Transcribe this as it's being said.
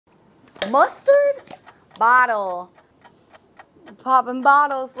Mustard? Bottle. Popping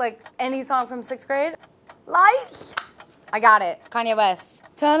bottles, like any song from 6th grade. Lights? I got it. Kanye West.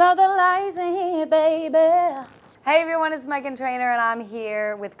 Turn off the lights in here, baby. Hey everyone, it's Meghan Trainor and I'm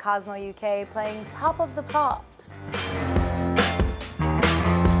here with Cosmo UK playing Top of the Pops.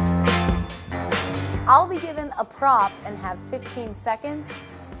 I'll be given a prop and have 15 seconds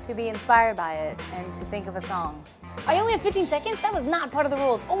to be inspired by it and to think of a song. I only have 15 seconds? That was not part of the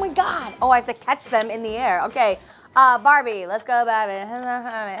rules. Oh my God. Oh, I have to catch them in the air. Okay. Barbie, let's go, Barbie.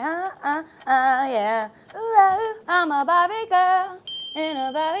 Yeah. Ooh, I'm a Barbie girl in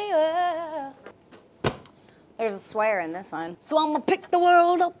a Barbie world. There's a swear in this one. So I'm gonna pick the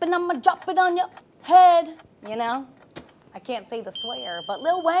world up and I'm gonna drop it on your head. You know? I can't say the swear, but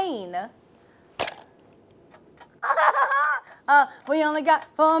Lil Wayne. We only got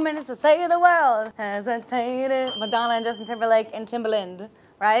 4 minutes to save the world. Hesitated. Madonna and Justin Timberlake and Timbaland,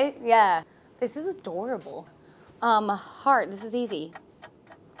 right? Yeah. This is adorable. Heart, this is easy.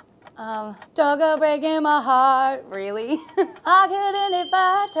 Don't go breaking my heart, really? I couldn't if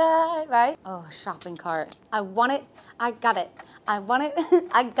I tried, right? Oh, shopping cart. I want it, I got it. I want it,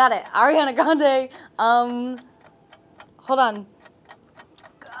 I got it. Ariana Grande. Hold on.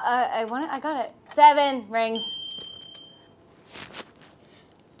 I want it, I got it. 7 rings.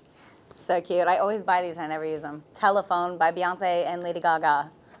 So cute. I always buy these and I never use them. Telephone by Beyonce and Lady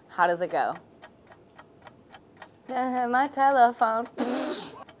Gaga. How does it go? My telephone.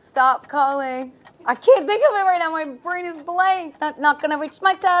 Stop calling. I can't think of it right now. My brain is blank. I'm not gonna reach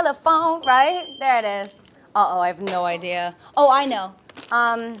my telephone, right? There it is. Uh-oh, I have no idea. Oh, I know.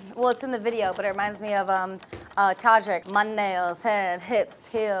 Well, it's in the video, but it reminds me of Todrick. My nails, head, hips,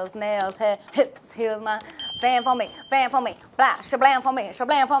 heels, nails, head, hips, heels, my fan for me, blah, shablam for me,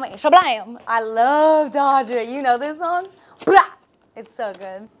 shablam for me, shablam. I love Todrick. You know this song? Blah. It's so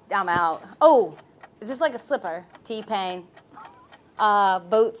good. I'm out. Oh, is this like a slipper? T-Pain.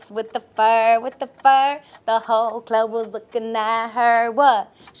 Boots with the fur, The whole club was looking at her.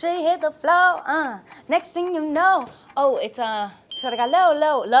 What? She hit the floor, Next thing you know, oh, it's sort of got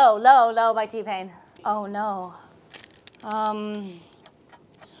low by T-Pain. Oh no.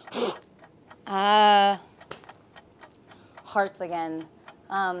 Hearts again.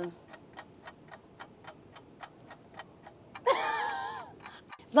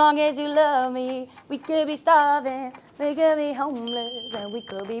 As long as you love me, we could be starving, we could be homeless, and we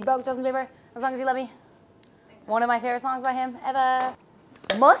could be broke. Justin Bieber, As Long As You Love Me. One of my favorite songs by him ever.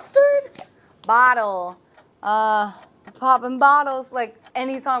 Mustard? Bottle. Popping bottles, like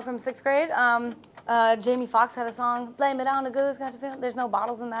any song from 6th grade. Jamie Foxx had a song, Blame It on the Goose, got you feel? There's no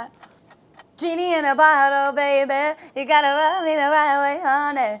bottles in that. Genie in a bottle, baby, you gotta love me the right way,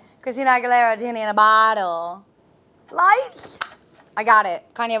 honey. Christina Aguilera, Genie in a bottle. Lights? I got it.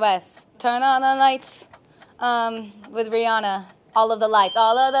 Kanye West. Turn on the lights. With Rihanna. All of the lights.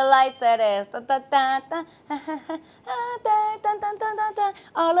 All of the lights. It is. All of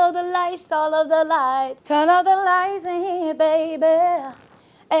the lights. All of the lights. Turn off the lights in here, baby.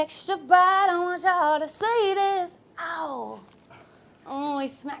 Extra bright. I want y'all to see this. Ow. Oh, I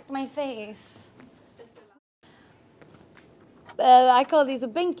smacked my face. I call these a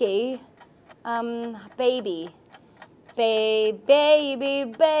binky. Baby. Baby.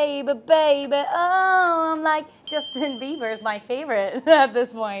 Oh, I'm like, Justin Bieber's my favorite at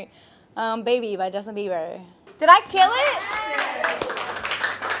this point. Baby by Justin Bieber. Did I kill it?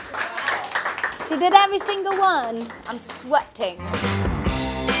 She did every single one. I'm sweating.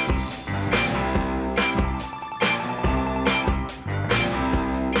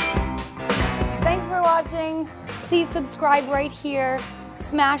 Thanks for watching. Please subscribe right here.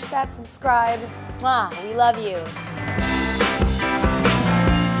 Smash that subscribe. Mwah, we love you.